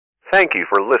Thank you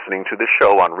for listening to the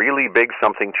show on Really Big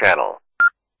Something Channel.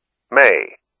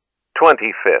 May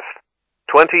 25th,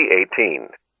 2018.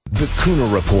 The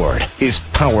Kuhner Report is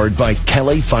powered by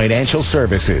Kelly Financial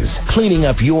Services, cleaning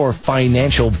up your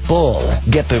financial bull.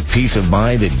 Get the peace of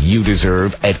mind that you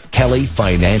deserve at Kelly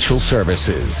Financial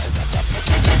Services.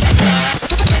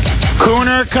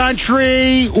 Kuhner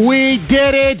Country, we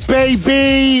did it,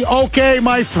 baby. Okay,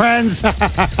 my friends.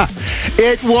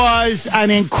 It was an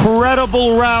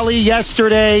incredible rally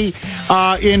yesterday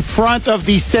in front of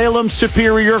the Salem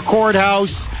Superior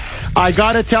Courthouse. I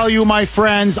got to tell you, my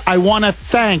friends, I want to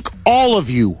thank all of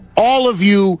you.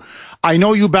 I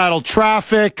know you battled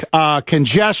traffic,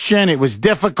 congestion. It was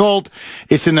difficult.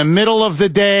 It's in the middle of the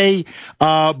day,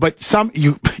 but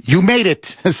you made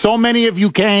it. So many of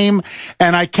you came,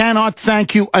 and I cannot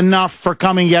thank you enough for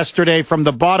coming yesterday from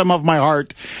the bottom of my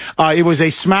heart. It was a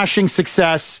smashing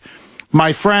success.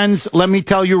 My friends, let me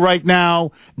tell you right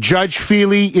now, Judge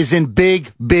Feely is in big,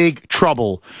 big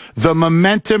trouble. The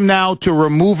momentum now to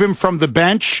remove him from the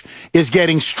bench is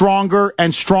getting stronger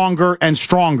and stronger and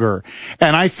stronger.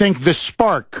 And I think the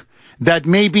spark that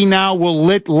maybe now will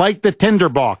light the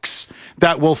tinderbox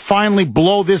that will finally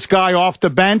blow this guy off the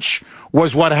bench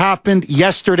was what happened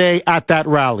yesterday at that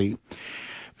rally.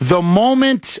 The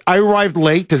moment I arrived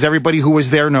late, as everybody who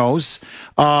was there knows,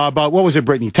 about, what was it,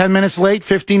 Brittany? 10 minutes late,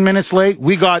 15 minutes late.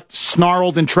 We got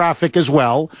snarled in traffic as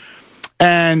well.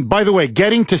 And by the way,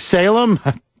 getting to Salem,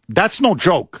 that's no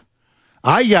joke.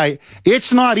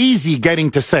 It's not easy getting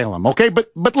to Salem, okay?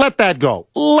 But let that go.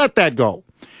 Let that go.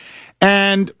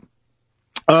 And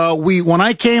when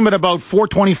I came at about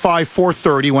 4:25,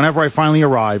 4:30, whenever I finally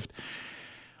arrived,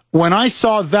 when I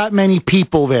saw that many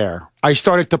people there, I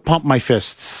started to pump my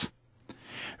fists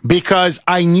because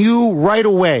I knew right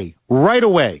away,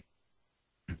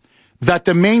 that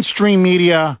the mainstream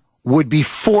media would be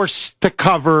forced to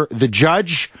cover the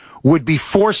judge, would be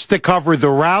forced to cover the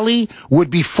rally,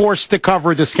 would be forced to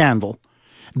cover the scandal.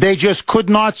 They just could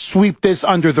not sweep this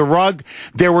under the rug.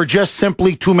 There were just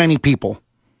simply too many people.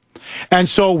 And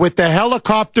so with the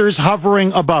helicopters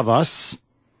hovering above us,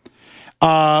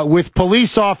 with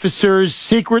police officers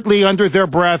secretly under their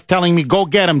breath telling me, go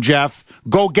get him, Jeff.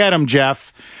 Go get him,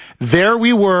 Jeff. There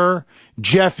we were.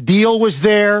 Jeff Deal was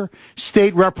there.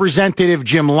 State Representative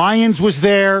Jim Lyons was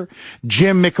there.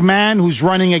 Jim McMahon, who's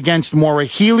running against Maura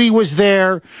Healey, was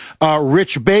there.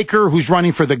 Rich Baker, who's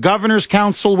running for the Governor's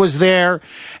Council, was there.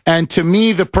 And to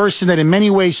me, the person that in many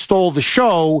ways stole the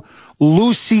show,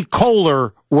 Lucy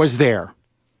Kohler, was there.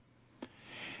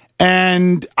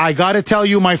 And I got to tell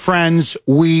you, my friends,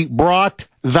 we brought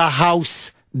the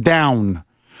house down.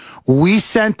 We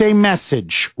sent a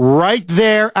message right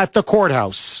there at the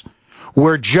courthouse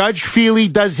where Judge Feely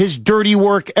does his dirty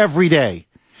work every day,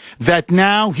 that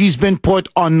now he's been put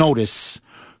on notice.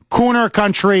 Kuhner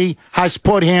Country has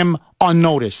put him on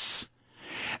notice.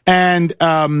 And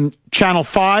Channel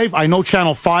 5, I know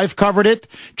Channel 5 covered it.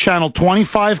 Channel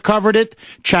 25 covered it.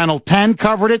 Channel 10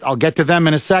 covered it. I'll get to them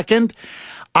in a second.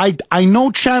 I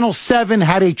know Channel 7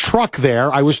 had a truck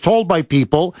there. I was told by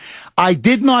people. I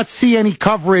did not see any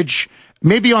coverage,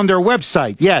 maybe on their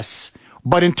website, yes.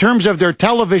 But in terms of their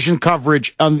television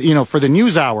coverage, for the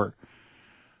news hour,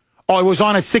 it was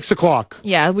on at 6 o'clock.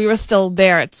 Yeah, we were still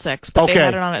there at 6, but they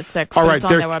had it on at 6. All right, it's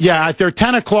on their website. Yeah, at their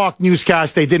 10 o'clock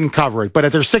newscast, they didn't cover it. But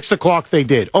at their 6 o'clock, they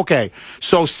did. Okay,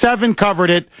 so 7 covered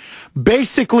it.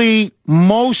 Basically,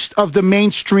 most of the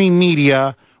mainstream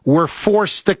media were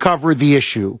forced to cover the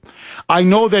issue. I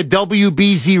know that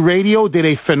WBZ Radio did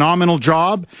a phenomenal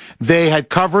job. They had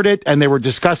covered it, and they were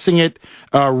discussing it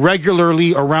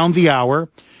regularly around the hour.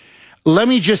 Let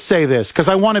me just say this, because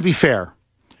I want to be fair.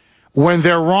 When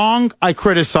they're wrong, I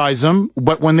criticize them,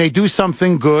 but when they do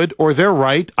something good or they're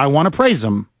right, I want to praise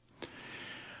them.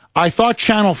 I thought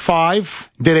Channel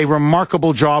 5 did a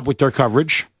remarkable job with their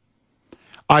coverage.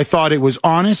 I thought it was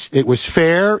honest, it was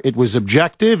fair, it was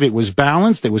objective, it was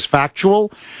balanced, it was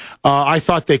factual. I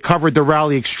thought they covered the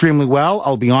rally extremely well.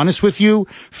 I'll be honest with you.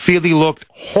 Feely looked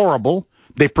horrible.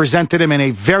 They presented him in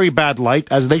a very bad light,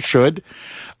 as they should.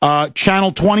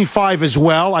 Channel 25 as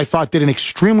well, I thought did an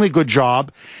extremely good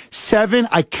job. 7,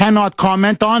 I cannot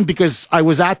comment on because I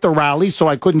was at the rally, so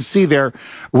I couldn't see their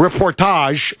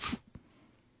reportage.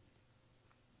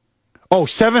 Oh,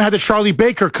 7 had the Charlie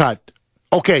Baker cut.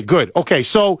 Okay, good. Okay,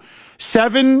 so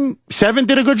 7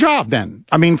 did a good job then.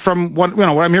 I mean, from what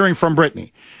I'm hearing from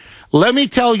Brittany. Let me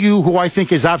tell you who I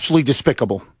think is absolutely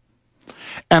despicable.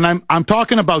 And I'm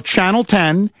talking about Channel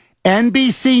 10,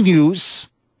 NBC News,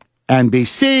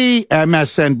 NBC,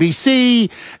 MSNBC,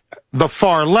 the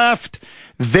far left.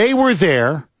 They were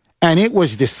there, and it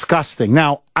was disgusting.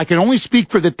 Now, I can only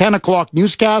speak for the 10 o'clock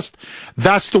newscast.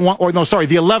 That's the one, or no, sorry,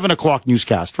 the 11 o'clock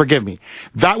newscast. Forgive me.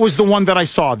 That was the one that I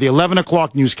saw, the 11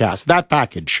 o'clock newscast, that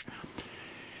package.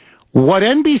 What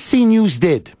NBC News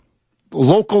did,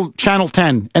 local Channel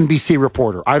 10 NBC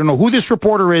reporter, I don't know who this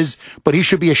reporter is, but he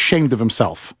should be ashamed of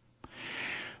himself.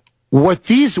 What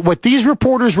these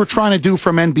reporters were trying to do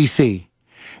from NBC,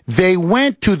 they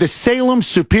went to the Salem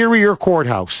Superior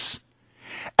Courthouse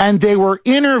and they were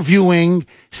interviewing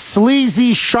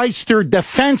sleazy shyster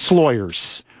defense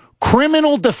lawyers,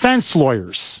 criminal defense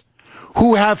lawyers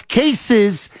who have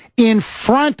cases in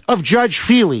front of Judge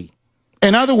Feely.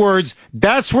 In other words,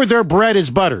 that's where their bread is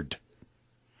buttered.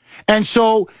 And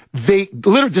so they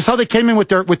literally, just how they came in with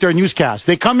their newscast.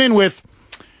 They come in with,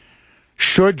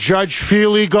 should Judge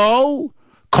Feely go?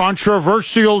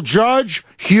 Controversial judge,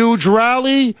 huge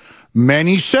rally.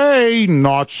 Many say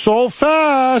not so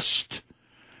fast.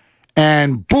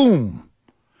 And boom,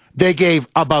 they gave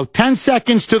about 10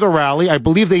 seconds to the rally. I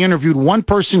believe they interviewed one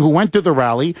person who went to the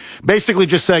rally, basically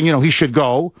just saying, he should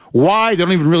go. Why? They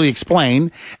don't even really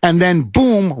explain. And then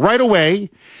boom, right away,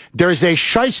 there's a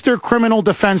shyster criminal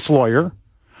defense lawyer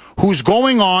who's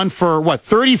going on for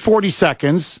 30, 40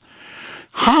 seconds.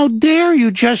 How dare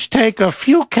you just take a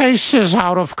few cases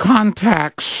out of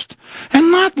context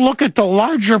and not look at the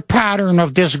larger pattern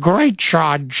of this great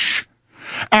judge?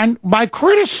 And by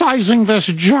criticizing this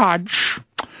judge,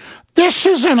 this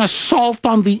is an assault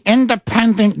on the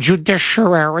independent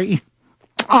judiciary.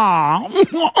 I'm a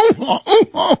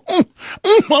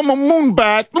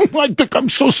moonbat. I think I'm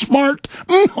so smart.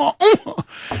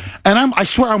 And I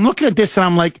swear, I'm looking at this and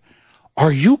I'm like,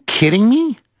 are you kidding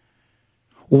me?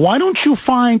 Why don't you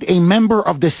find a member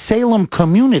of the Salem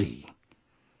community?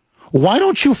 Why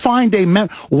don't you find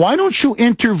why don't you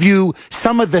interview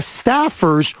some of the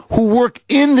staffers who work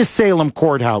in the Salem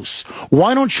courthouse?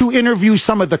 Why don't you interview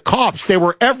some of the cops? They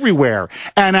were everywhere,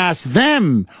 and ask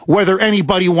them whether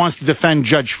anybody wants to defend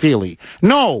Judge Feely.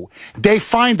 No, they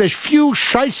find a few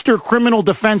shyster criminal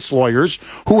defense lawyers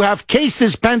who have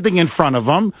cases pending in front of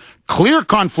them, clear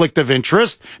conflict of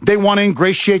interest. They want to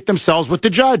ingratiate themselves with the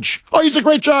judge. Oh, he's a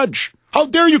great judge. How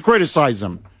dare you criticize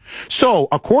him? So,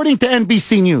 according to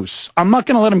NBC News, I'm not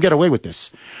going to let him get away with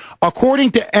this.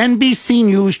 According to NBC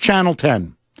News Channel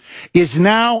 10, is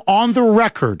now on the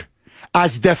record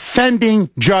as defending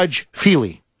Judge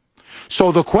Feely.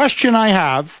 So the question I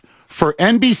have for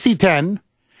NBC 10,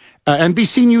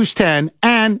 NBC News 10,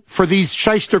 and for these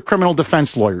shyster criminal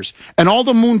defense lawyers, and all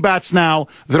the moonbats now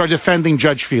that are defending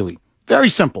Judge Feely. Very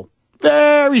simple.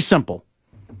 Very simple.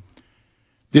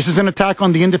 This is an attack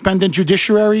on the independent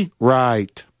judiciary?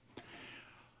 Right.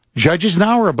 Judges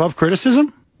now are above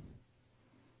criticism?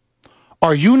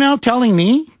 Are you now telling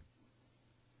me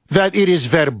that it is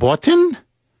verboten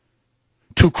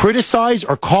to criticize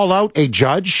or call out a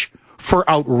judge for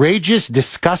outrageous,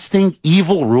 disgusting,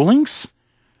 evil rulings?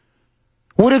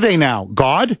 What are they now?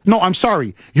 God? No, I'm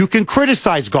sorry. You can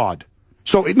criticize God.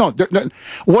 So, no,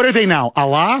 what are they now?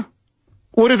 Allah?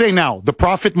 What are they now? The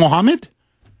Prophet Muhammad?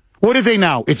 What are they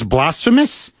now? It's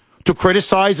blasphemous to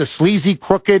criticize a sleazy,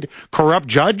 crooked, corrupt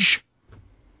judge?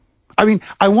 I mean,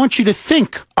 I want you to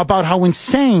think about how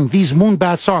insane these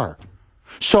moonbats are.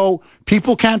 So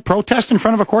people can't protest in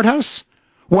front of a courthouse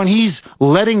when he's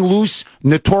letting loose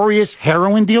notorious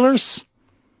heroin dealers,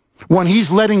 when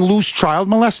he's letting loose child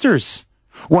molesters,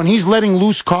 when he's letting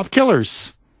loose cop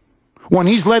killers, when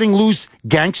he's letting loose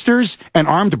gangsters and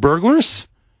armed burglars.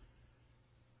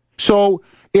 So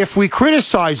if we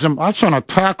criticize them, that's an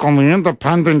attack on the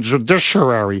independent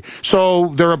judiciary. So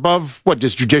they're above,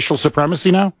 is judicial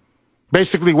supremacy now?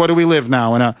 Basically, what do we live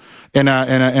now in a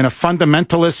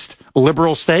fundamentalist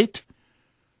liberal state?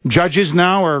 Judges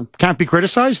now can't be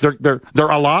criticized.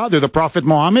 They're Allah. They're the Prophet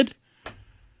Muhammad.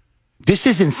 This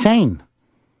is insane.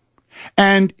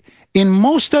 And in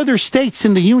most other states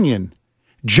in the union,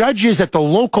 judges at the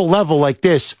local level like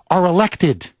this are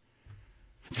elected.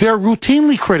 They're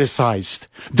routinely criticized.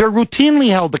 They're routinely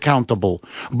held accountable.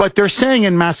 But they're saying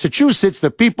in Massachusetts, the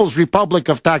People's Republic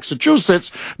of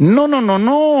Massachusetts,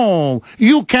 no.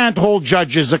 You can't hold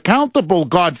judges accountable,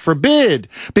 God forbid.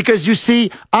 Because you see,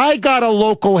 I got a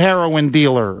local heroin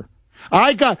dealer.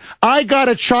 I got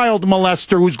a child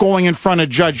molester who's going in front of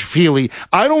Judge Feely.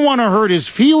 I don't want to hurt his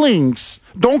feelings.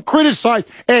 Don't criticize.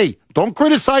 Hey, don't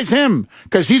criticize him,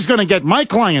 because he's going to get my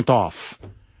client off.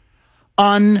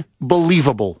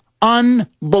 Unbelievable.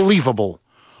 Unbelievable.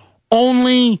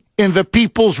 Only in the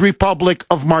People's Republic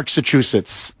of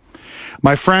Massachusetts.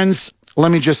 My friends,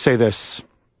 let me just say this.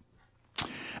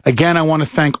 Again, I want to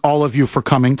thank all of you for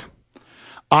coming.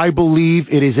 I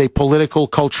believe it is a political,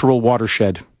 cultural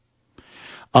watershed.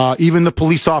 Even the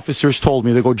police officers told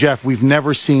me, they go, Jeff, we've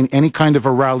never seen any kind of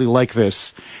a rally like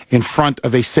this in front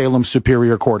of a Salem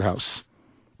Superior Courthouse.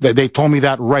 They told me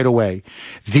that right away.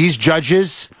 These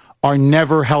judges are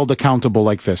never held accountable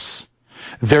like this.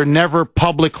 They're never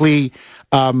publicly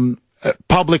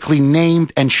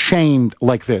named and shamed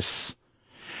like this.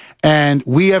 And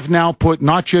we have now put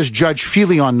not just Judge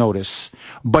Feely on notice,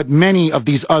 but many of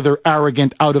these other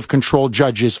arrogant, out-of-control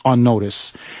judges on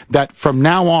notice that from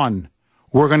now on,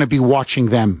 we're going to be watching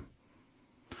them.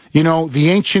 You know, the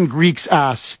ancient Greeks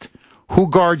asked, who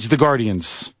guards the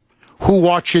guardians? Who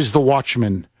watches the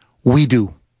watchmen? We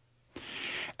do.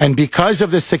 And because of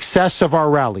the success of our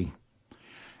rally,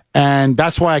 and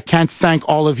that's why I can't thank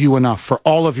all of you enough for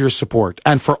all of your support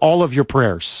and for all of your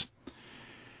prayers.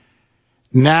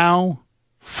 Now,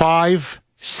 5,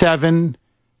 7,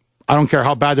 I don't care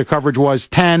how bad their coverage was,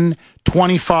 10,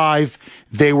 25,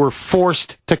 they were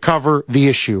forced to cover the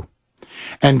issue.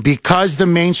 And because the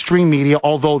mainstream media,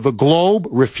 although the Globe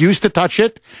refused to touch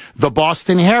it, the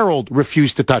Boston Herald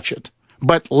refused to touch it.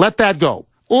 But let that go.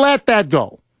 Let that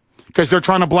go. Because they're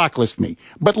trying to blacklist me.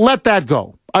 But let that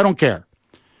go. I don't care.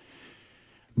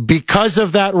 Because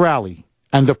of that rally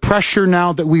and the pressure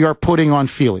now that we are putting on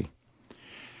Feely,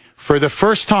 for the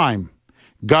first time,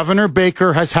 Governor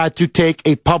Baker has had to take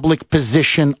a public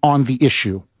position on the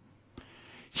issue.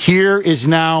 Here is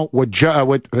now what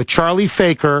Charlie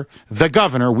Faker, the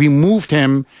governor, we moved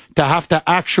him to have to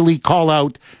actually call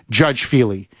out Judge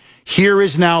Feely. Here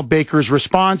is now Baker's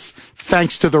response,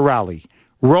 thanks to the rally.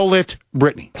 Roll it,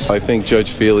 Brittany. I think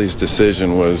Judge Feely's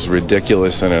decision was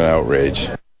ridiculous and an outrage.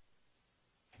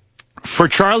 For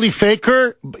Charlie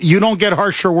Faker, you don't get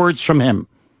harsher words from him.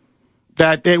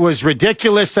 That it was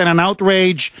ridiculous and an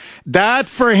outrage. That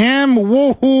for him,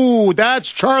 woohoo,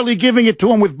 that's Charlie giving it to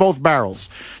him with both barrels.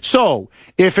 So,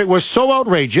 if it was so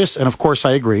outrageous, and of course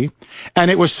I agree,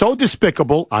 and it was so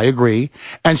despicable, I agree,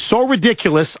 and so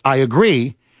ridiculous, I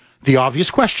agree, the obvious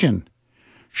question,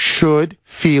 should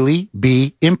Feely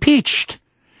be impeached?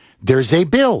 There's a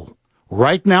bill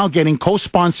right now getting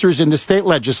co-sponsors in the state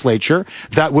legislature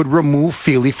that would remove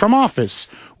Feely from office.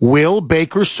 Will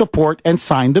Baker support and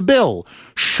sign the bill?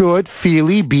 Should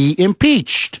Feely be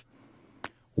impeached?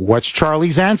 What's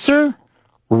Charlie's answer?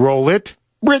 Roll it,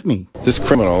 Brittany. This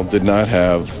criminal did not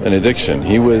have an addiction.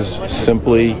 He was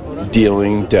simply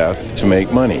dealing death to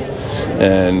make money.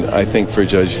 And I think for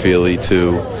Judge Feely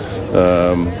to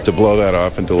blow that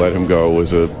off and to let him go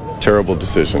was a terrible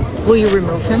decision. Will you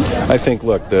remove him? I think,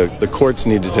 look, the courts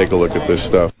need to take a look at this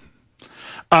stuff.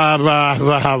 Will I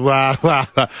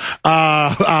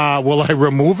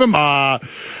remove him?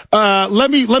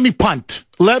 Let me punt.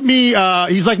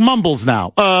 He's like Mumbles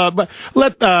now.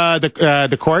 Let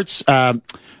the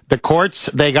courts,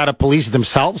 they gotta police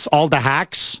themselves. All the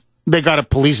hacks, they gotta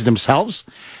police themselves.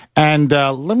 And,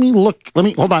 hold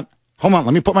on.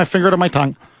 Let me put my finger to my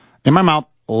tongue, in my mouth.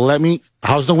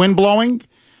 How's the wind blowing?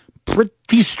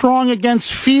 Pretty strong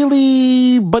against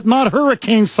Feely, but not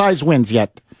hurricane-size winds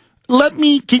yet. Let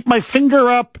me keep my finger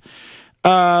up.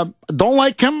 Don't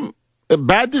like him.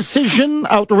 Bad decision.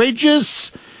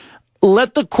 Outrageous.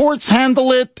 Let the courts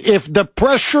handle it. If the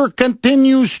pressure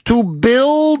continues to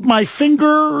build, my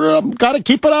finger, gotta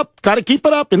keep it up. Gotta keep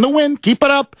it up. In the wind, keep it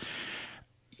up.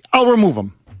 I'll remove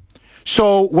him.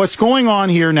 So what's going on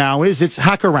here now is it's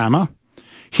hackorama.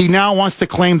 He now wants to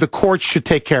claim the courts should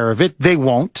take care of it. They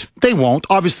won't. They won't.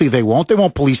 Obviously, they won't. They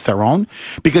won't police their own.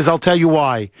 Because I'll tell you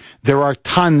why. There are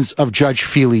tons of Judge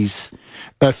Feely's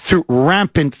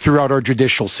rampant throughout our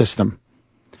judicial system.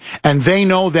 And they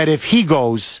know that if he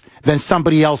goes, then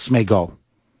somebody else may go.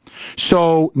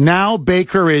 So now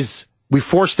Baker we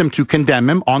forced him to condemn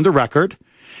him on the record.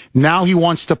 Now he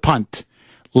wants to punt.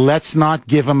 Let's not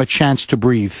give him a chance to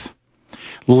breathe.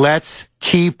 Let's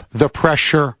keep the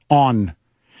pressure on.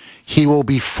 He will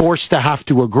be forced to have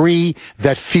to agree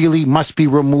that Feely must be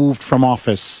removed from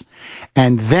office.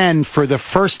 And then, for the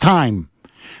first time,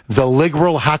 the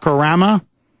liberal hackorama,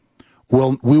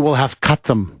 we will have cut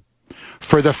them.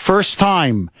 For the first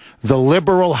time, the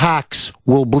liberal hacks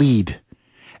will bleed.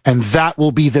 And that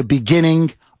will be the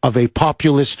beginning of a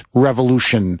populist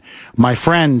revolution. My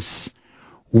friends,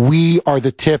 we are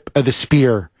the tip of the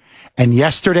spear. And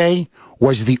yesterday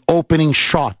was the opening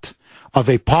shot of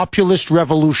a populist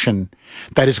revolution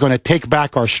that is going to take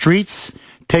back our streets,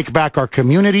 take back our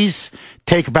communities,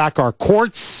 take back our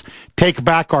courts, take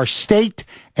back our state,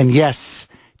 and yes,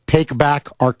 take back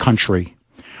our country.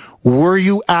 Were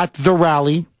you at the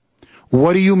rally?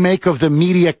 What do you make of the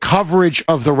media coverage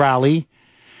of the rally?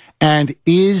 And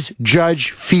is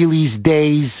Judge Feely's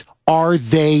days, are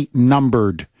they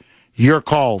numbered? Your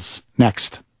calls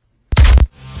next.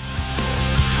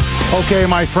 Okay,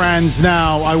 my friends,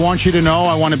 now I want you to know,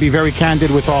 I want to be very candid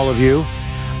with all of you.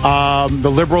 The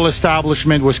liberal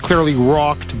establishment was clearly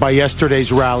rocked by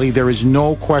yesterday's rally. There is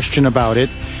no question about it.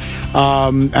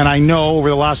 And I know over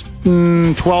the last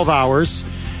 12 hours,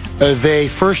 they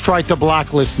first tried to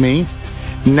blacklist me.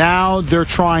 Now they're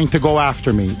trying to go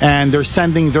after me. And they're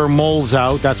sending their moles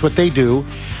out. That's what they do.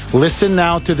 Listen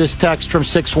now to this text from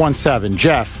 617.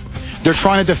 Jeff. They're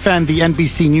trying to defend the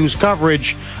NBC News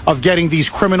coverage of getting these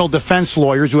criminal defense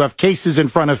lawyers who have cases in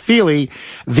front of Feely,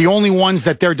 the only ones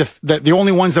that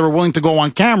were willing to go on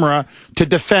camera to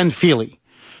defend Feely.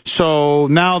 So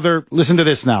now listen to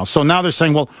this now. So now they're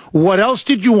saying, well, what else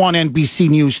did you want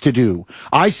NBC News to do?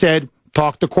 I said,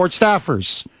 talk to court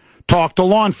staffers. Talk to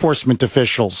law enforcement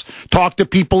officials. Talk to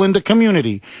people in the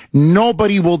community.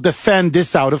 Nobody will defend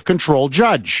this out-of-control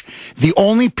judge. The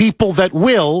only people that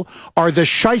will are the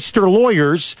shyster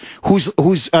lawyers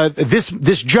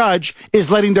this judge is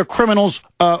letting their criminals,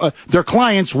 their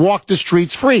clients walk the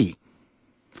streets free.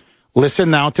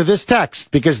 Listen now to this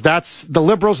text, because the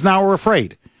liberals now are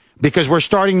afraid. Because we're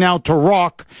starting now to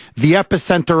rock the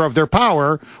epicenter of their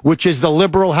power, which is the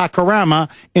liberal Hakarama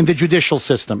in the judicial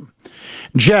system.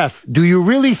 Jeff, do you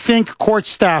really think court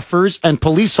staffers and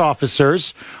police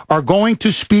officers are going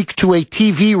to speak to a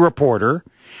TV reporter?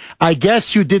 I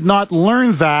guess you did not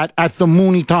learn that at the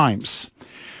Mooney Times.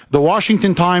 The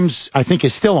Washington Times, I think,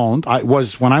 is still owned.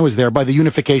 When I was there, by the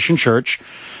Unification Church.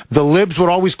 The libs would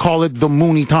always call it the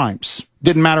Mooney Times.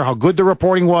 Didn't matter how good the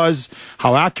reporting was,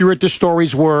 how accurate the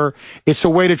stories were. It's a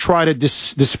way to try to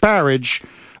disparage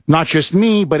not just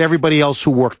me, but everybody else who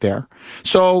worked there.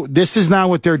 So this is now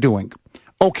what they're doing.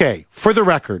 Okay, for the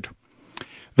record,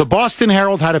 the Boston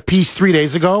Herald had a piece 3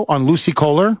 days ago on Lucy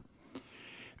Kohler.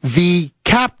 The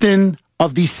captain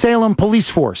of the Salem police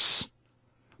force,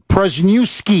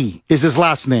 Prasniewski is his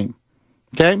last name,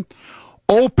 okay,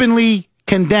 openly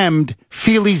condemned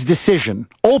Feely's decision,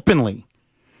 openly,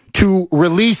 to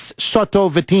release Soto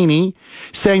Vittini,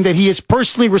 saying that he is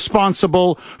personally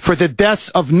responsible for the deaths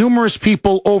of numerous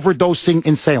people overdosing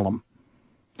in Salem.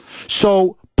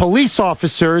 So police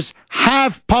officers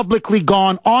have publicly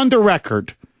gone on the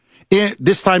record,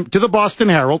 this time to the Boston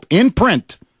Herald, in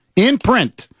print,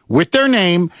 with their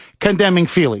name, condemning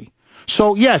Feely.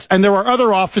 So, yes, and there are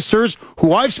other officers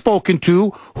who I've spoken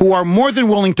to who are more than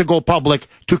willing to go public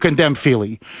to condemn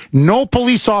Feely. No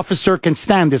police officer can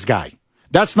stand this guy.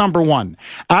 That's number one.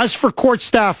 As for court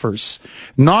staffers,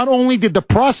 not only did the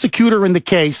prosecutor in the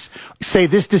case say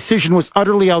this decision was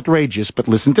utterly outrageous, but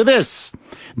listen to this.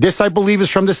 This, I believe, is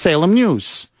from the Salem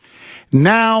News.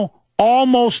 Now,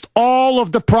 almost all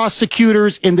of the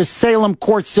prosecutors in the Salem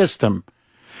court system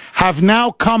have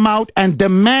now come out and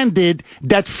demanded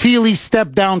that Feely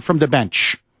step down from the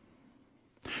bench.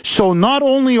 So not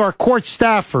only are court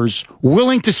staffers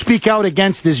willing to speak out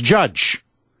against this judge,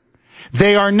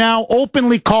 they are now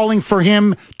openly calling for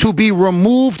him to be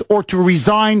removed or to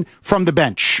resign from the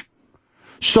bench.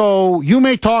 So you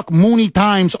may talk Mooney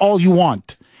Times all you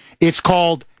want. It's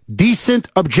called decent,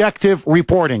 objective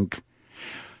reporting.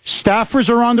 Staffers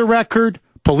are on the record.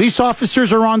 Police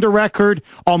officers are on the record.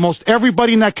 Almost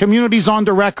everybody in that community is on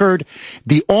the record.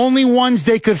 The only ones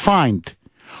they could find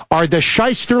are the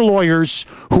shyster lawyers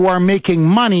who are making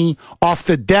money off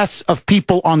the deaths of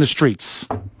people on the streets.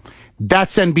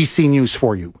 That's NBC News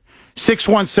for you.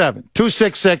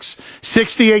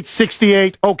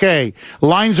 617-266-6868. Okay,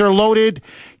 lines are loaded.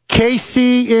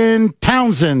 Casey in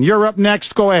Townsend, you're up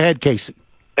next. Go ahead, Casey.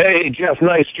 Hey, Jeff,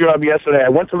 nice job yesterday. I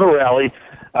went to the rally,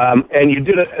 and you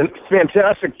did a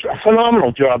fantastic,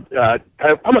 phenomenal job.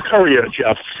 I'm a courier,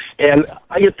 Jeff, and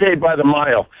I get paid by the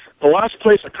mile. The last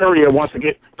place a courier wants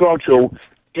to go to,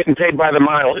 getting paid by the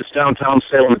mile, is downtown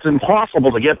Salem. It's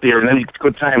impossible to get there in any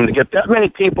good time. To get that many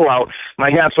people out, my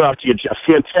hat's off to you, Jeff.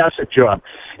 Fantastic job.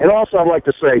 And also, I'd like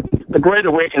to say, the Great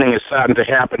Awakening is starting to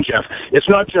happen, Jeff. It's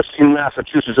not just in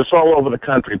Massachusetts. It's all over the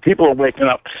country. People are waking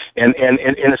up, and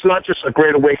it's not just a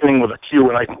Great Awakening with a Q,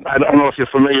 and I don't know if you're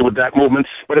familiar with that movement,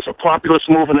 but it's a populist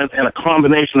movement and a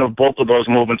combination of both of those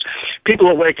movements. People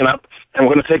are waking up, and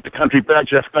we're going to take the country back,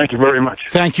 Jeff. Thank you very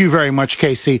much. Thank you very much,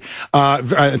 Casey.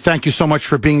 Thank you so much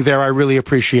for being there. I really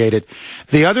appreciate it.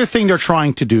 The other thing they're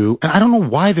trying to do, and I don't know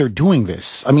why they're doing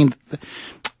this. I mean,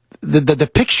 the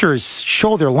pictures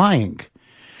show they're lying.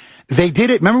 They did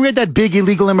it. Remember we had that big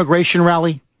illegal immigration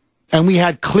rally? And we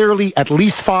had clearly at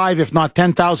least 5, if not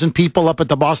 10,000 people up at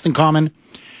the Boston Common.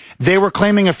 They were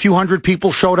claiming a few hundred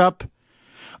people showed up.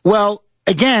 Well,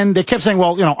 again, they kept saying,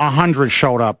 well, 100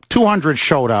 showed up, 200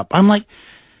 showed up. I'm like,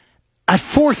 at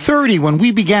 4:30 when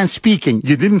we began speaking,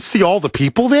 you didn't see all the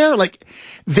people there? Like,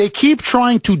 they keep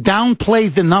trying to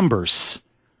downplay the numbers.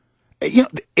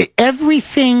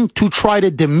 everything to try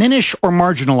to diminish or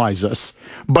marginalize us,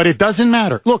 but it doesn't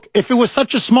matter. Look, if it was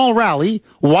such a small rally,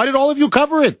 why did all of you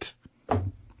cover it?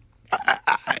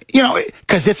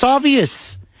 Because it's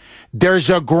obvious. There's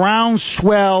a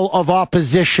groundswell of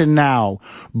opposition now,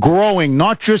 growing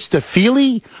not just to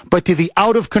Feely, but to the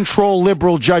out-of-control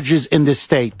liberal judges in this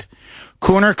state.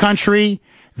 Kuhner country,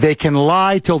 they can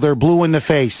lie till they're blue in the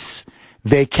face.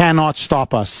 They cannot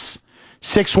stop us.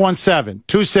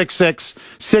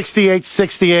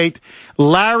 617-266-6868.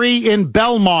 Larry in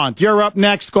Belmont, you're up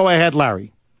next. Go ahead,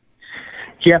 Larry.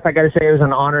 Jeff, I got to say it was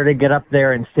an honor to get up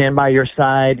there and stand by your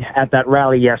side at that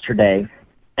rally yesterday.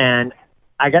 And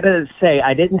I got to say,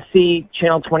 I didn't see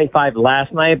Channel 25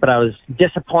 last night, but I was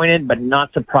disappointed but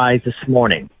not surprised this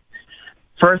morning.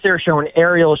 First, they were showing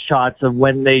aerial shots of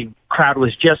when the crowd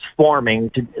was just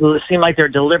forming. It seemed like they're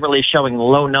deliberately showing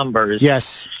low numbers.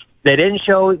 Yes. They didn't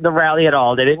show the rally at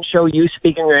all. They didn't show you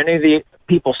speaking or any of the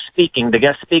people speaking, the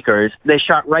guest speakers. They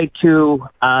shot right to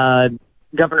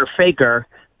Governor Faker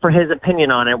for his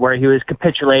opinion on it, where he was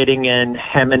capitulating and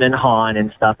hemming and hawing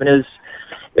and stuff. And it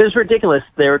was ridiculous.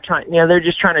 They were they're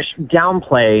just trying to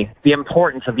downplay the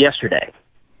importance of yesterday.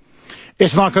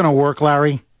 It's not going to work,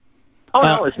 Larry. Oh,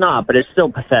 no, it's not, but it's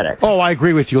still pathetic. Oh, I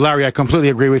agree with you, Larry. I completely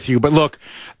agree with you. But look,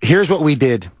 here's what we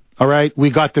did. All right.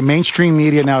 We got the mainstream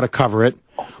media now to cover it.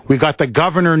 We got the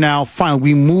governor now. Finally,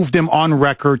 we moved him on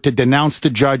record to denounce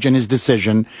the judge and his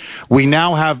decision. We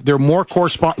now have more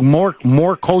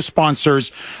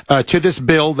co-sponsors to this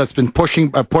bill that's been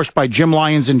pushed by Jim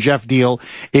Lyons and Jeff Deal.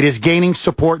 It is gaining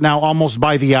support now almost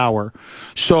by the hour.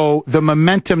 So the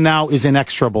momentum now is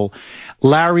inexorable.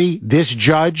 Larry, this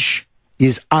judge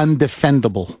is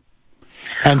undefendable.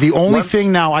 And the only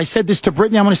thing now, I said this to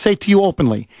Brittany, I'm going to say it to you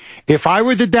openly. If I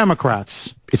were the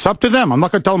Democrats, it's up to them. I'm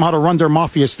not going to tell them how to run their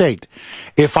mafia state.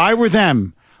 If I were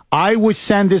them, I would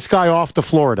send this guy off to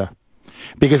Florida.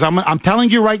 Because I'm telling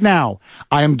you right now,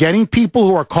 I am getting people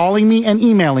who are calling me and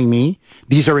emailing me.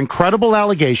 These are incredible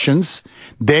allegations.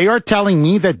 They are telling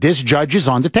me that this judge is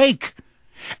on the take.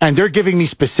 And they're giving me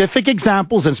specific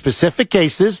examples and specific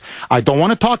cases. I don't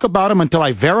want to talk about them until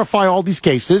I verify all these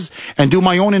cases and do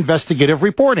my own investigative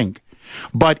reporting.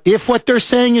 But if what they're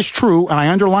saying is true, and I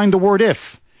underline the word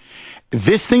if,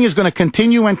 this thing is going to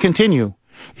continue and continue.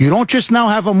 You don't just now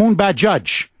have a moonbat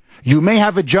judge. You may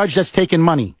have a judge that's taking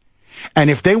money.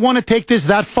 And if they want to take this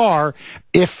that far,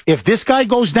 if this guy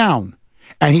goes down,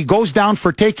 and he goes down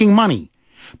for taking money,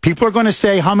 people are going to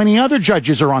say, how many other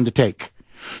judges are on the take?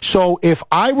 So if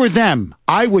I were them,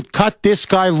 I would cut this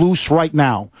guy loose right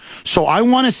now. So I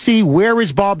want to see, where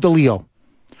is Bob DeLeo?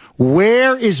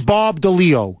 Where is Bob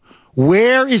DeLeo?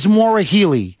 Where is Maura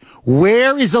Healey?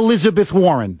 Where is Elizabeth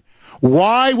Warren?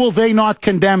 Why will they not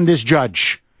condemn this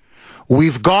judge?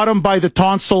 We've got him by the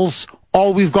tonsils.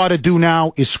 All we've got to do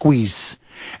now is squeeze.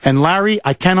 And Larry,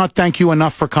 I cannot thank you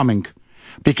enough for coming,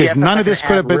 because none of this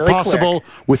could have been possible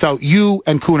without you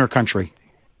and Kuhner country.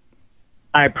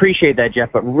 I appreciate that,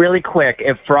 Jeff, but really quick,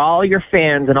 if for all your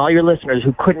fans and all your listeners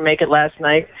who couldn't make it last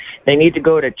night, they need to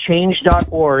go to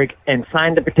change.org and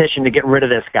sign the petition to get rid of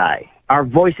this guy. Our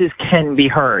voices can be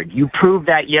heard. You proved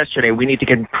that yesterday. We need to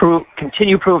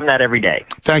continue proving that every day.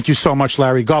 Thank you so much,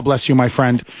 Larry. God bless you, my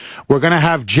friend. We're going to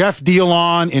have Jeff Deal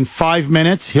on in 5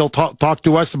 minutes. He'll talk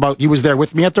to us about, he was there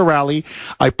with me at the rally.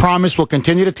 I promise we'll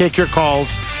continue to take your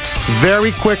calls.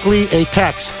 Very quickly, a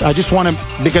text. I just want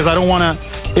to, because I don't want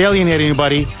to alienate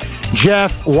anybody.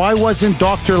 Jeff, why wasn't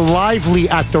Dr. Lively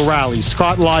at the rally?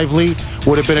 Scott Lively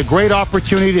would have been a great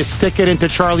opportunity to stick it into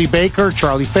Charlie Faker.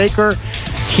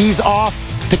 He's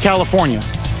off to California.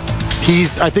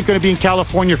 He's, I think, going to be in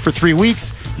California for 3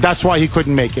 weeks. That's why he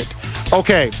couldn't make it.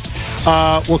 Okay,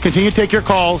 we'll continue to take your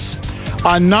calls.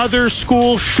 Another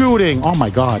school shooting. Oh, my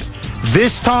God.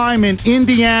 This time in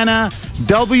Indiana,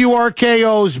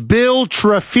 WRKO's Bill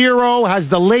Trefiro has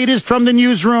the latest from the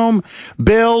newsroom.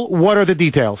 Bill, what are the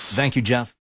details? Thank you,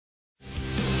 Jeff.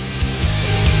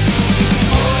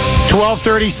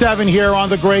 12:37 here on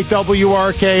the great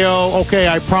WRKO. Okay,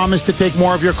 I promise to take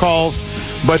more of your calls.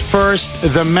 But first,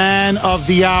 the man of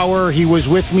the hour. He was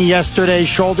with me yesterday,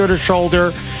 shoulder to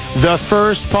shoulder. The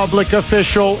first public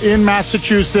official in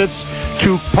Massachusetts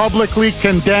to publicly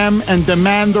condemn and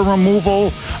demand the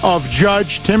removal of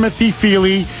Judge Timothy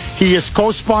Feely. He is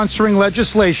co-sponsoring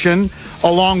legislation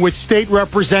along with State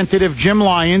Representative Jim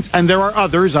Lyons, and there are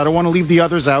others, I don't want to leave the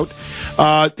others out,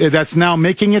 that's now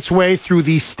making its way through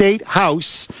the State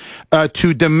House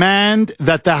to demand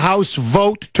that the House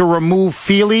vote to remove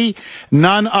Feely,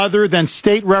 none other than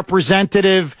State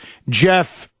Representative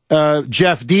Jeff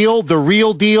Jeff Deal, the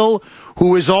real deal,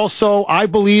 who is also, I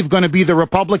believe, going to be the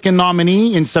Republican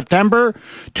nominee in September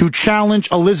to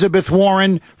challenge Elizabeth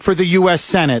Warren for the U.S.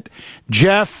 Senate.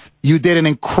 Jeff, you did an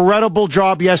incredible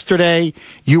job yesterday.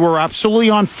 You were absolutely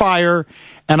on fire.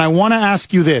 And I want to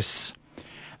ask you this.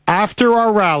 After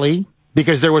our rally,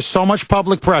 because there was so much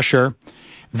public pressure,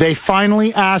 they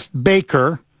finally asked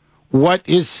Baker what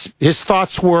his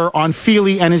thoughts were on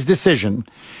Feely and his decision.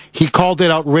 He called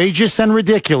it outrageous and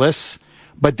ridiculous,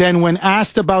 but then when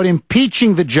asked about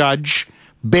impeaching the judge,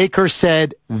 Baker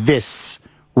said this.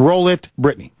 Roll it,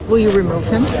 Brittany. Will you remove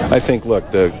him? I think,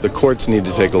 look, the courts need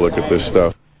to take a look at this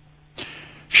stuff.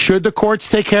 Should the courts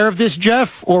take care of this,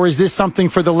 Jeff, or is this something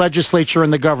for the legislature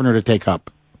and the governor to take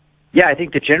up? Yeah, I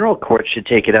think the general court should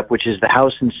take it up, which is the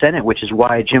House and Senate, which is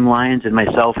why Jim Lyons and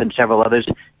myself and several others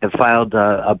have filed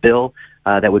a bill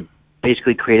that would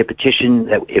basically create a petition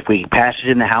that if we pass it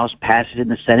in the House, pass it in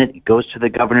the Senate, it goes to the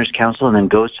governor's council and then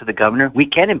goes to the governor. We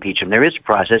can impeach him. There is a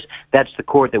process. That's the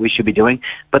court that we should be doing.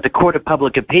 But the court of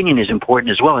public opinion is important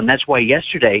as well, and that's why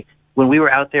yesterday when we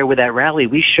were out there with that rally,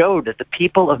 we showed that the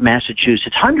people of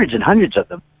Massachusetts, hundreds and hundreds of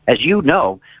them, as you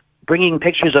know, bringing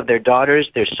pictures of their daughters,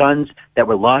 their sons that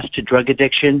were lost to drug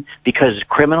addiction because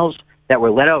criminals that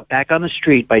were let out back on the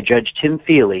street by Judge Tim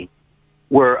Feely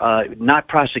were not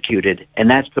prosecuted,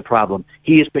 and that's the problem.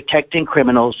 He is protecting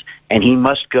criminals, and he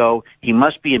must go. He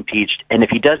must be impeached, and if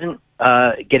he doesn't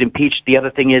get impeached, the other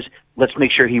thing is let's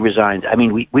make sure he resigns. I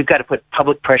mean, we've got to put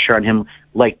public pressure on him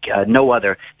like no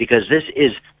other, because this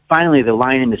is finally the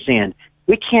line in the sand.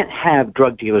 We can't have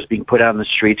drug dealers being put out on the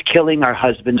streets, killing our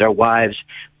husbands, our wives,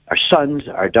 our sons,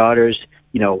 our daughters,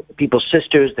 people's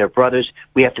sisters, their brothers.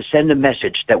 We have to send a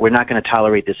message that we're not going to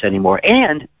tolerate this anymore.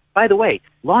 And, by the way,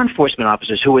 law enforcement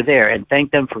officers who were there, and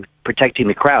thank them for protecting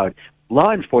the crowd,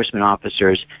 law enforcement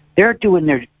officers, they're doing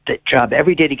their job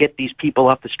every day to get these people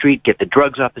off the street, get the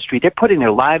drugs off the street. They're putting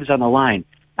their lives on the line.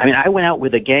 I mean, I went out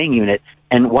with a gang unit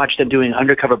and watched them doing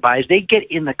undercover buys. They get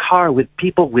in the car with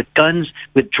people with guns,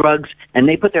 with drugs, and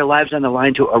they put their lives on the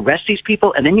line to arrest these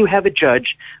people. And then you have a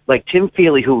judge like Tim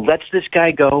Feely who lets this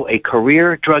guy go, a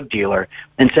career drug dealer,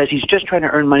 and says he's just trying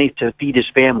to earn money to feed his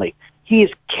family. He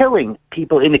is killing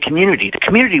people in the community. The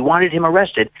community wanted him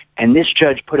arrested, and this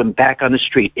judge put him back on the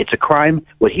street. It's a crime,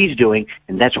 what he's doing,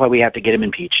 and that's why we have to get him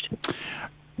impeached.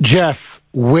 Jeff,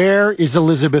 where is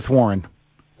Elizabeth Warren?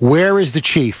 Where is the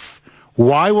chief?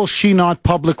 Why will she not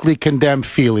publicly condemn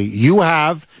Feely? You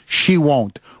have, she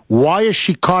won't. Why is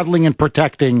she coddling and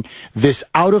protecting this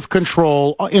out of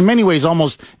control, in many ways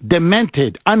almost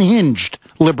demented, unhinged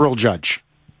liberal judge?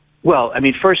 Well, I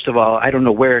mean, first of all, I don't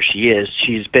know where she is.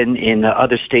 She's been in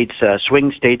other states,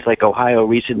 swing states like Ohio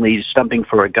recently, stumping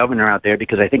for a governor out there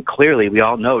because I think clearly we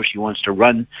all know she wants to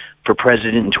run for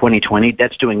president in 2020.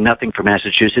 That's doing nothing for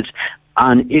Massachusetts.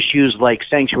 On issues like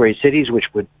sanctuary cities,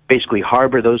 which would basically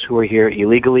harbor those who are here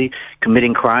illegally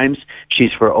committing crimes,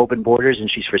 she's for open borders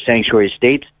and she's for sanctuary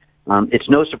states. It's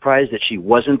no surprise that she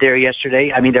wasn't there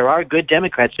yesterday. I mean, there are good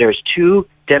Democrats. There's two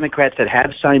Democrats that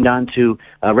have signed on to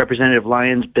Representative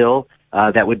Lyons' bill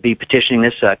that would be petitioning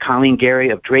this, Colleen Gary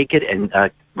of Dracut and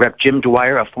Rep. Jim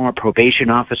Dwyer, a former probation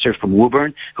officer from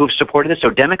Woburn, who have supported this. So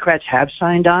Democrats have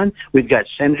signed on. We've got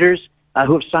senators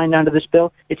who have signed on to this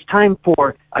bill. It's time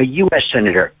for a U.S.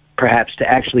 senator, perhaps, to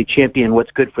actually champion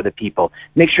what's good for the people,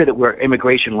 make sure that our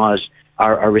immigration laws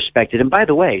are respected. And by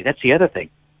the way, that's the other thing.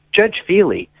 Judge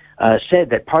Feely said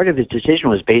that part of his decision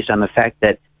was based on the fact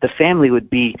that the family would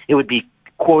be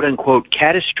quote unquote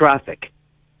catastrophic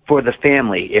for the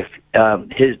family if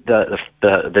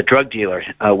the drug dealer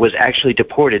was actually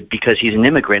deported because he's an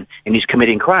immigrant and he's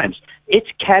committing crimes. It's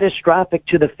catastrophic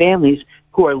to the families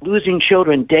who are losing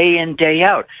children day in, day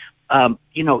out.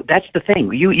 That's the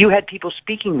thing. You had people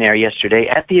speaking there yesterday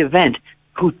at the event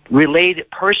who relayed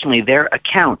personally their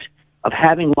account of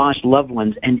having lost loved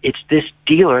ones, and it's this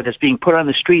dealer that's being put on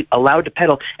the street, allowed to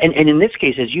peddle. And in this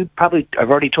case, as you probably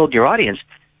have already told your audience,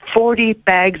 40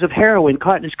 bags of heroin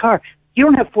caught in his car. You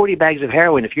don't have 40 bags of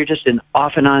heroin if you're just an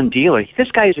off-and-on dealer.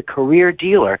 This guy is a career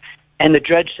dealer, and the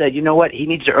judge said, you know what, he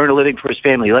needs to earn a living for his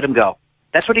family. Let him go.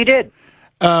 That's what he did.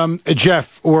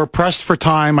 Jeff, we're pressed for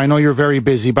time. I know you're very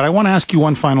busy, but I want to ask you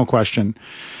one final question.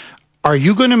 Are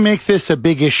you going to make this a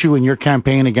big issue in your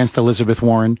campaign against Elizabeth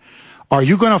Warren? Are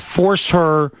you going to force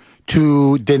her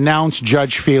to denounce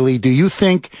Judge Feely? Do you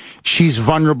think she's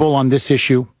vulnerable on this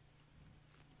issue?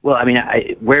 Well, I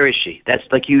mean, where is she? That's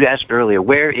like you asked earlier.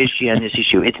 Where is she on this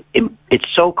issue? It's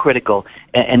so critical,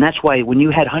 and that's why when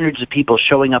you had hundreds of people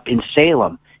showing up in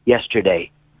Salem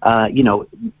yesterday,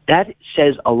 that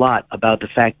says a lot about the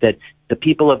fact that the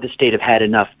people of the state have had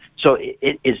enough. So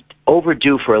it is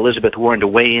overdue for Elizabeth Warren to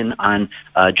weigh in on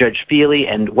Judge Feely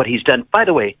and what he's done. By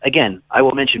the way, again, I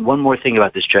will mention one more thing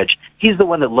about this judge. He's the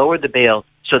one that lowered the bail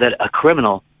so that a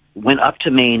criminal went up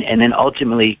to Maine and then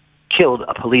ultimately killed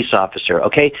a police officer,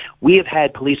 okay? We have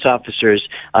had police officers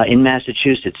in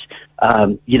Massachusetts,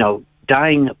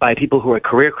 dying by people who are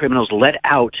career criminals let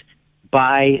out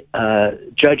by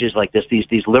judges like this,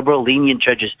 these liberal, lenient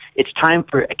judges. It's time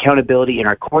for accountability in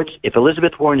our courts. If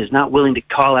Elizabeth Warren is not willing to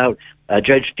call out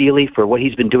Judge Feely for what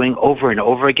he's been doing over and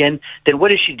over again, then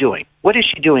what is she doing? What is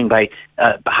she doing by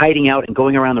hiding out and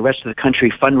going around the rest of the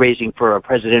country fundraising for a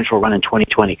presidential run in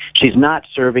 2020? She's not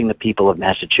serving the people of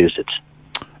Massachusetts.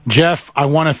 Jeff, I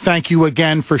want to thank you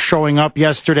again for showing up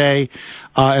yesterday.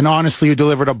 And honestly, you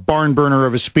delivered a barn burner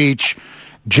of a speech.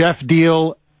 Jeff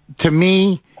Deal, to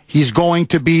me, he's going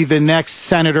to be the next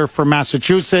senator for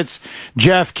Massachusetts.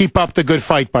 Jeff, keep up the good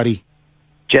fight, buddy.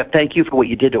 Jeff, thank you for what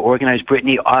you did to organize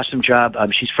Brittany. Awesome job.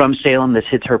 She's from Salem. This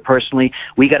hits her personally.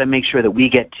 We got to make sure that we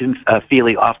get Tim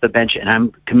Feely off the bench, and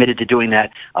I'm committed to doing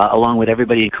that along with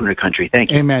everybody in Kuhner country. Thank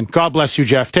you. Amen. God bless you,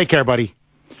 Jeff. Take care, buddy.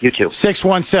 You too.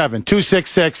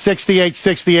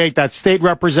 617-266-6868. That's State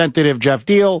Representative Jeff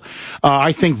Deal.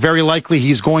 I think very likely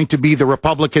he's going to be the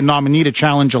Republican nominee to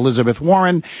challenge Elizabeth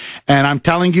Warren. And I'm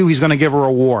telling you, he's going to give her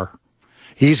a war.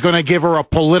 He's going to give her a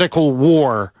political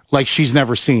war like she's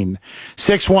never seen.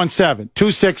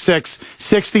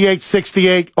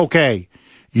 617-266-6868. Okay.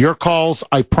 Your calls,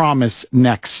 I promise,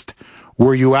 next.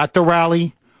 Were you at the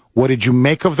rally? What did you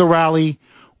make of the rally?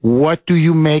 What do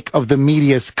you make of the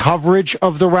media's coverage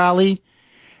of the rally?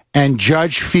 And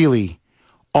Judge Feely,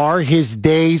 are his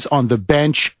days on the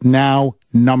bench now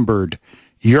numbered?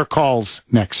 Your calls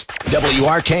next.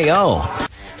 WRKO.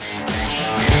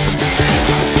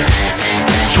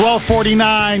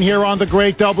 1249 here on the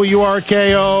great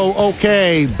WRKO.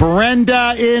 Okay,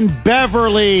 Brenda in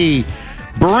Beverly.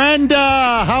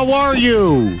 Brenda, how are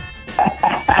you?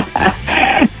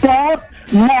 Don't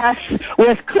mess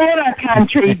with Kuhner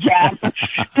country, Jeff.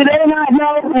 Do they not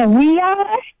know who we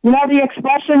are? You know the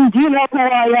expression, do you know who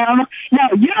I am? No,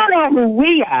 you don't know who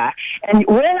we are, and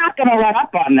we're not going to let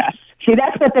up on this. See,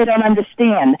 that's what they don't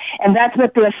understand, and that's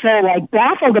what they're so,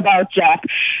 baffled about, Jeff.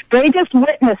 They just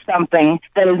witnessed something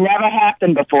that has never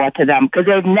happened before to them, because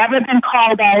they've never been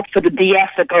called out for the BS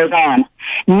that goes on.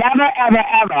 Never, ever,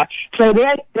 ever. So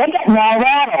they're getting all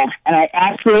rattled, and I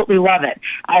absolutely love it.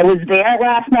 I was there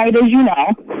last night, as you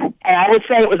know, and I would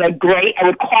say it was I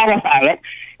would qualify it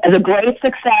as a great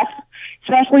success,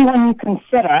 especially when you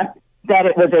consider that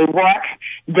it was a work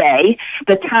day,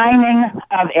 the timing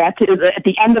of it at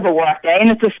the end of a work day, and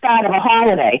it's the start of a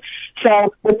holiday.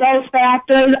 So with those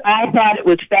factors, I thought it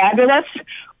was fabulous.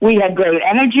 We had great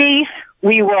energy.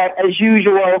 We were, as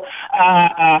usual,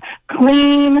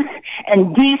 clean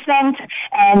and decent.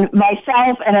 And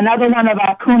myself and another one of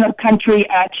our Kuhner country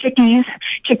Chiquitas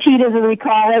as we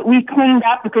call it, we cleaned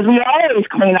up because we always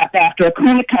clean up after a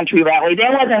Kuhner country rally.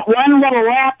 There wasn't one little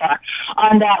wrapper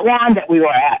on that lawn that we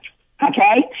were at.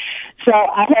 Okay? So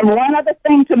I have one other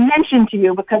thing to mention to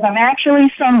you because I'm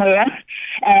actually somewhere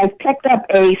and I've picked up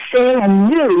a Salem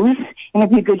News, and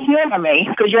if you could humor me,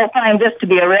 because you'll find this to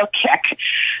be a real kick.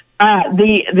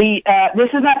 This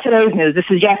is not today's news, this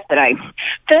is yesterday.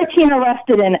 13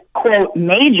 arrested in, quote,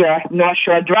 major North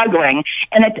Shore drug ring,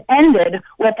 and it ended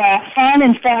with our fun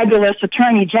and fabulous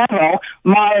Attorney General,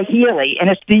 Maura Healey,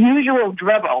 and it's the usual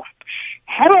dribble.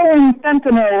 Heroin,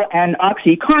 fentanyl, and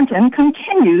OxyContin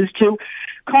continues to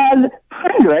cause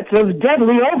hundreds of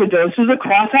deadly overdoses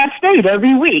across our state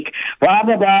every week. Blah,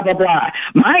 blah, blah, blah, blah.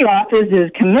 My office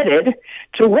is committed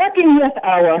to working with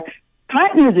our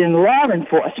partners in law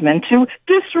enforcement to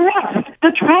disrupt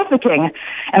the trafficking.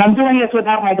 And I'm doing this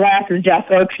without my glasses, Jeff,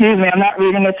 so excuse me, I'm not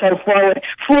reading it so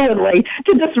fluidly.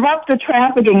 To disrupt the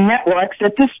trafficking networks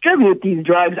that distribute these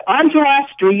drugs onto our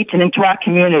streets and into our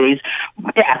communities.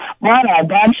 Yeah, what a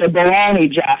bunch of baloney,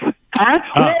 Jeff. Huh?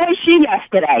 Where was she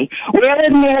yesterday? Where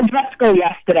was Mayor Driscoll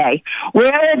yesterday?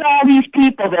 Where is all these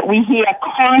people that we hear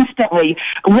constantly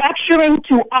lecturing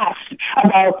to us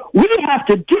about we have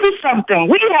to do something,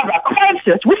 we have a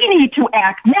crisis, we need to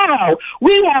act now,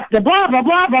 we have to blah, blah,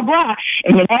 blah, blah, blah.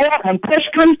 And you know what? When push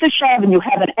comes to shove and you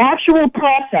have an actual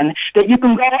person that you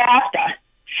can go after,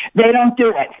 they don't do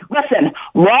it. Listen,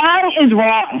 wrong is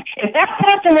wrong. If that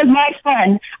person was my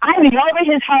friend, I'd be over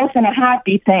his house in a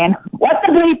heartbeat saying, what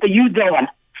the bleep are you doing?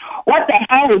 What the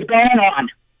hell is going on?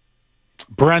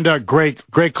 Brenda, great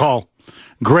call.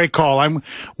 Great call.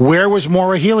 Where was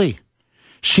Maura Healey?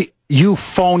 You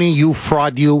phony, you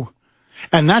fraud, you.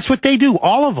 And that's what they do,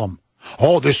 all of them.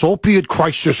 Oh, this opiate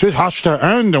crisis, it has to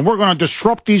end, and we're going to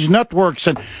disrupt these networks.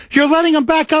 And you're letting them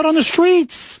back out on the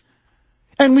streets.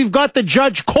 And we've got the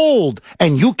judge cold,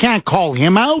 and you can't call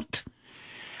him out?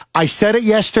 I said it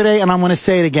yesterday, and I'm going to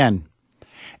say it again.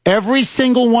 Every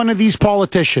single one of these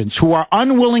politicians who are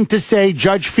unwilling to say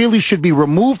Judge Feely should be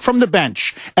removed from the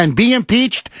bench and be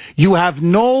impeached, you have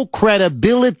no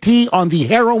credibility on the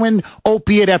heroin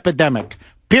opiate epidemic.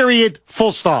 Period.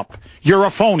 Full stop. You're a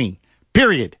phony.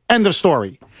 Period. End of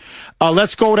story.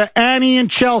 Let's go to Annie in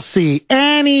Chelsea.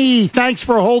 Annie, thanks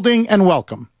for holding and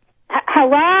welcome.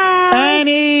 Hello?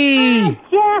 Annie! Hi,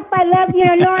 Jeff, I love you in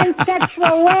a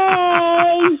non-sexual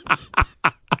way.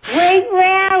 Great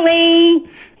rally.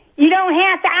 You don't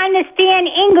have to understand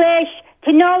English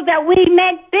to know that we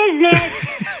meant business.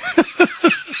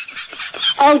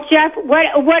 Oh, Jeff,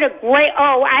 what a great,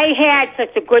 I had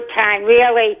such a good time,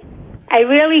 really. I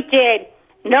really did.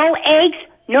 No aches,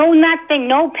 no nothing,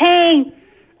 no pain.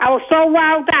 I was so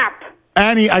wound up.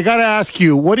 Annie, I got to ask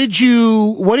you, did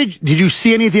you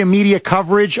see any of the media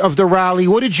coverage of the rally?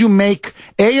 What did you make,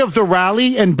 A, of the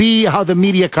rally, and B, how the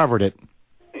media covered it?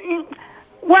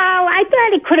 Well, I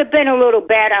thought it could have been a little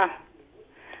better.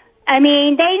 I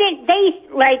mean,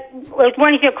 like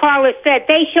one of your callers said,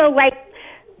 they showed, like,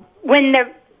 when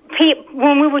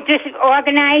we were just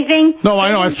organizing. No,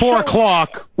 I know, at 4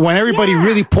 o'clock, when everybody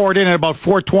really poured in at about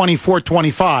 4:20,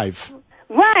 4:25.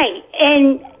 Right,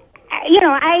 and,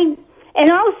 and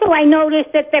also I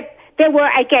noticed that there were,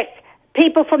 I guess,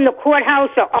 people from the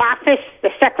courthouse or office,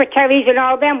 the secretaries and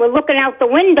all them were looking out the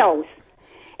windows,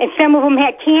 and some of them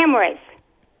had cameras.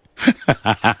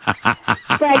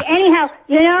 But anyhow,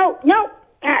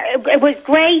 it was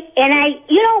great, and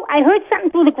I heard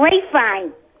something through the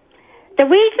grapevine. The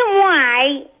reason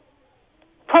why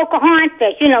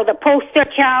Pocahontas, the poster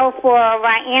child for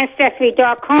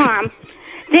Ancestry.com,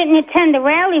 didn't attend the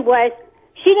rally was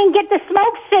she didn't get the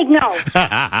smoke signal.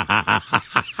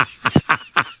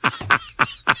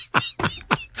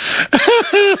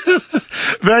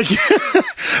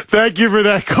 Thank you for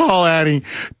that call, Annie.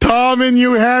 Tom in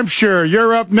New Hampshire,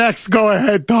 you're up next. Go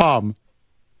ahead, Tom.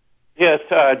 Yes,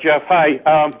 Jeff, hi.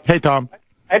 Hey, Tom.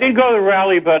 I didn't go to the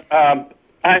rally, but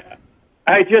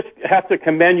I just have to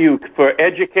commend you for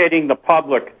educating the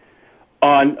public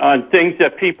on things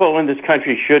that people in this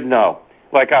country should know,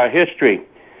 like our history.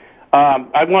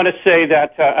 I want to say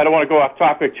that I don't want to go off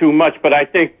topic too much, but I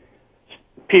think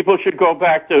people should go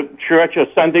back to church or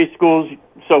Sunday schools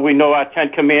so we know our 10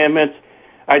 Commandments.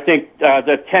 I think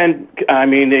the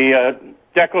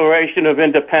Declaration of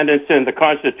Independence and the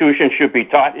Constitution should be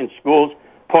taught in schools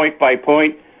point by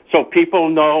point so people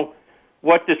know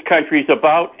what this country's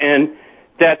about. And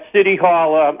that City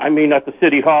Hall, not the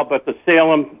City Hall, but the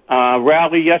Salem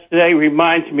rally yesterday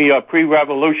reminds me of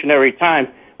pre-revolutionary times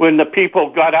when the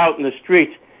people got out in the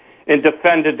streets and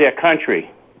defended their country.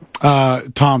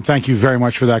 Tom, thank you very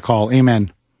much for that call.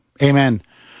 Amen. Amen.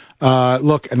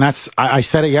 Look, and I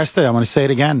said it yesterday. I'm going to say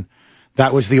it again.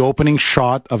 That was the opening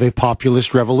shot of a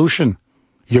populist revolution.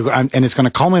 And it's going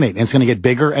to culminate, and it's going to get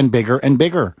bigger and bigger and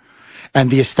bigger.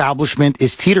 And the establishment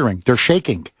is teetering. They're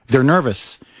shaking. They're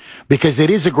nervous because it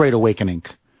is a great awakening.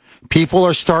 People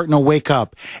are starting to wake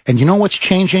up. And you know what's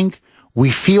changing? We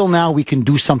feel now we can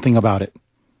do something about it.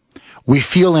 We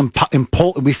feel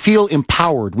empowered.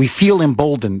 We feel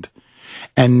emboldened.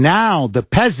 And now the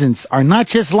peasants are not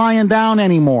just lying down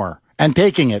anymore and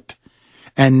taking it.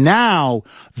 And now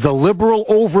the liberal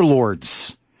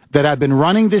overlords that have been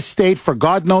running this state for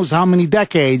God knows how many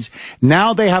decades,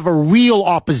 now they have a real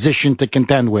opposition to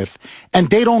contend with. And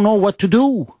they don't know what to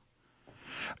do.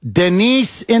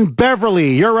 Denise in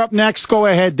Beverly, you're up next. Go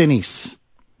ahead, Denise.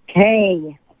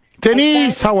 Hey.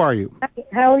 Denise, how are you?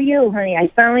 How are you, honey? I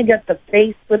finally got the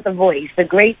face with the voice, the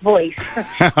great voice.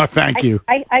 Thank you.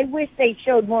 I wish they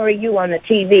showed more of you on the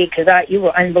TV because you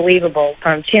were unbelievable.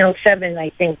 Channel 7,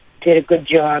 I think, did a good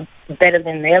job, better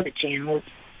than the other channels.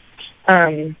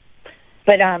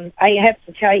 But I have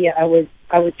to tell you, I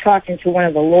was talking to one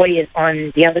of the lawyers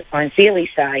on Feely's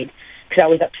side because I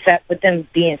was upset with them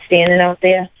standing out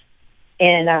there,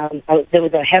 and there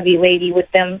was a heavy lady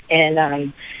with them,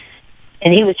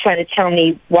 and he was trying to tell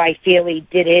me why Feely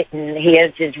did it, and he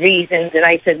has his reasons. And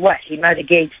I said, what? He might have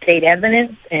gave state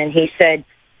evidence? And he said,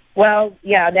 well,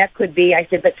 yeah, that could be. I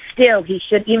said, but still, he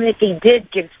should, even if he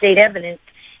did give state evidence,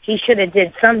 he should have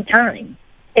did some time.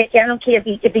 I don't care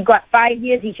if he got 5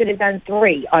 years, he should have done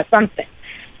 3 or something.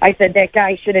 I said, that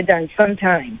guy should have done some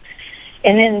time.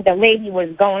 And then the lady was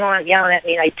going on yelling at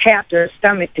me, and I tapped her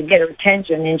stomach to get her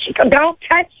attention, and she goes, don't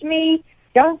touch me.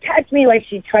 Don't touch me, like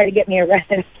she tried to get me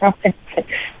arrested or something.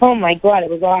 Oh, my God, it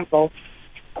was awful.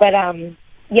 But,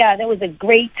 yeah, that was a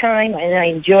great time, and I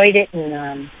enjoyed it.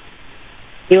 And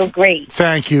You were great.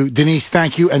 Thank you, Denise.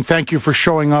 Thank you. And thank you for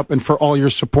showing up and for all your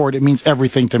support. It means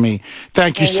everything to me.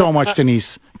 Thank you so much,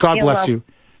 Denise. God bless you.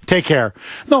 Take care.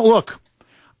 No, look,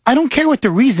 I don't care what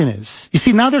the reason is. You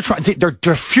see, now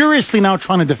they're furiously now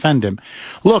trying to defend him.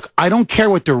 Look, I don't care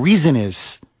what the reason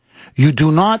is. You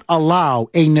do not allow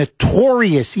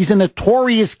he's a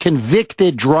notorious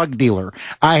convicted drug dealer,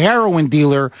 a heroin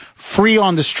dealer, free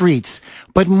on the streets.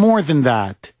 But more than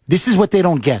that, this is what they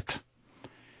don't get.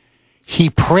 He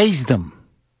praised them.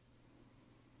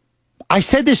 I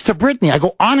said this to Brittany. I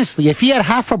go, honestly, if he had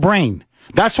half a brain,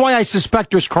 that's why I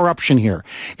suspect there's corruption here.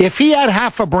 If he had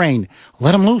half a brain,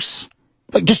 let him loose.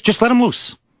 Like, just let him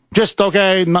loose. Just,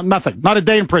 okay, nothing. Not a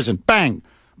day in prison. Bang.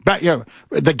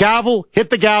 The gavel, hit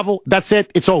the gavel, that's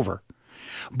it, it's over.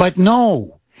 But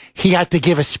no, he had to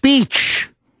give a speech.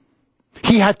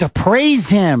 He had to praise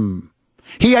him.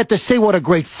 He had to say what a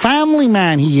great family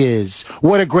man he is,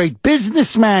 what a great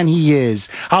businessman he is,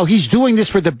 how he's doing this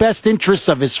for the best interests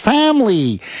of his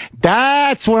family.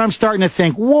 That's what I'm starting to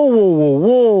think.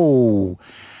 Whoa.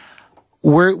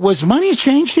 Was money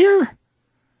changed here?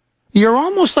 You're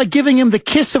almost like giving him the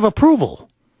kiss of approval,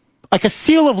 like a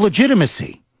seal of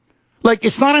legitimacy. Like,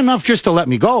 it's not enough just to let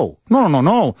me go.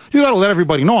 No. You got to let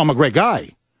everybody know I'm a great guy.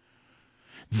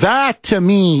 That, to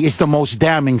me, is the most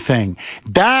damning thing.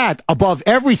 That, above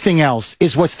everything else,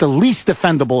 is what's the least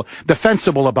defensible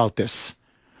about this.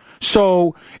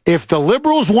 So, if the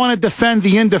liberals want to defend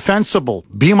the indefensible,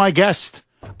 be my guest.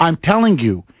 I'm telling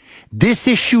you, this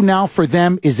issue now for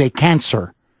them is a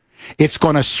cancer. It's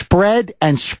going to spread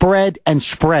and spread and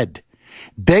spread.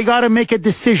 They got to make a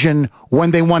decision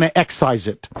when they want to excise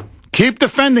it. Keep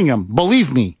defending him,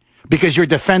 believe me, because you're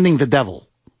defending the devil.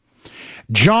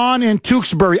 John in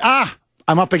Tewksbury.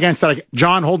 I'm up against that.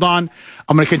 John, hold on.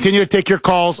 I'm going to continue to take your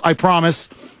calls, I promise.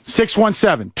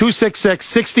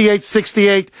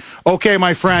 617-266-6868. Okay,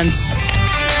 my friends.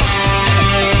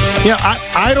 Yeah,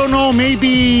 I don't know.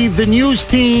 Maybe the news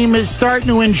team is starting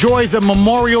to enjoy the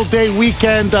Memorial Day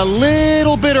weekend a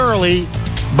little bit early,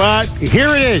 but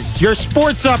here it is, your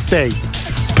sports update.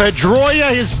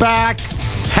 Pedroia is back.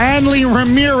 Hanley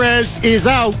Ramirez is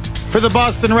out for the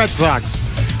Boston Red Sox.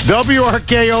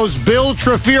 WRKO's Bill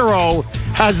Trefiro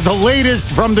has the latest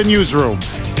from the newsroom.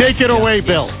 Take it away,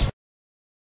 Bill.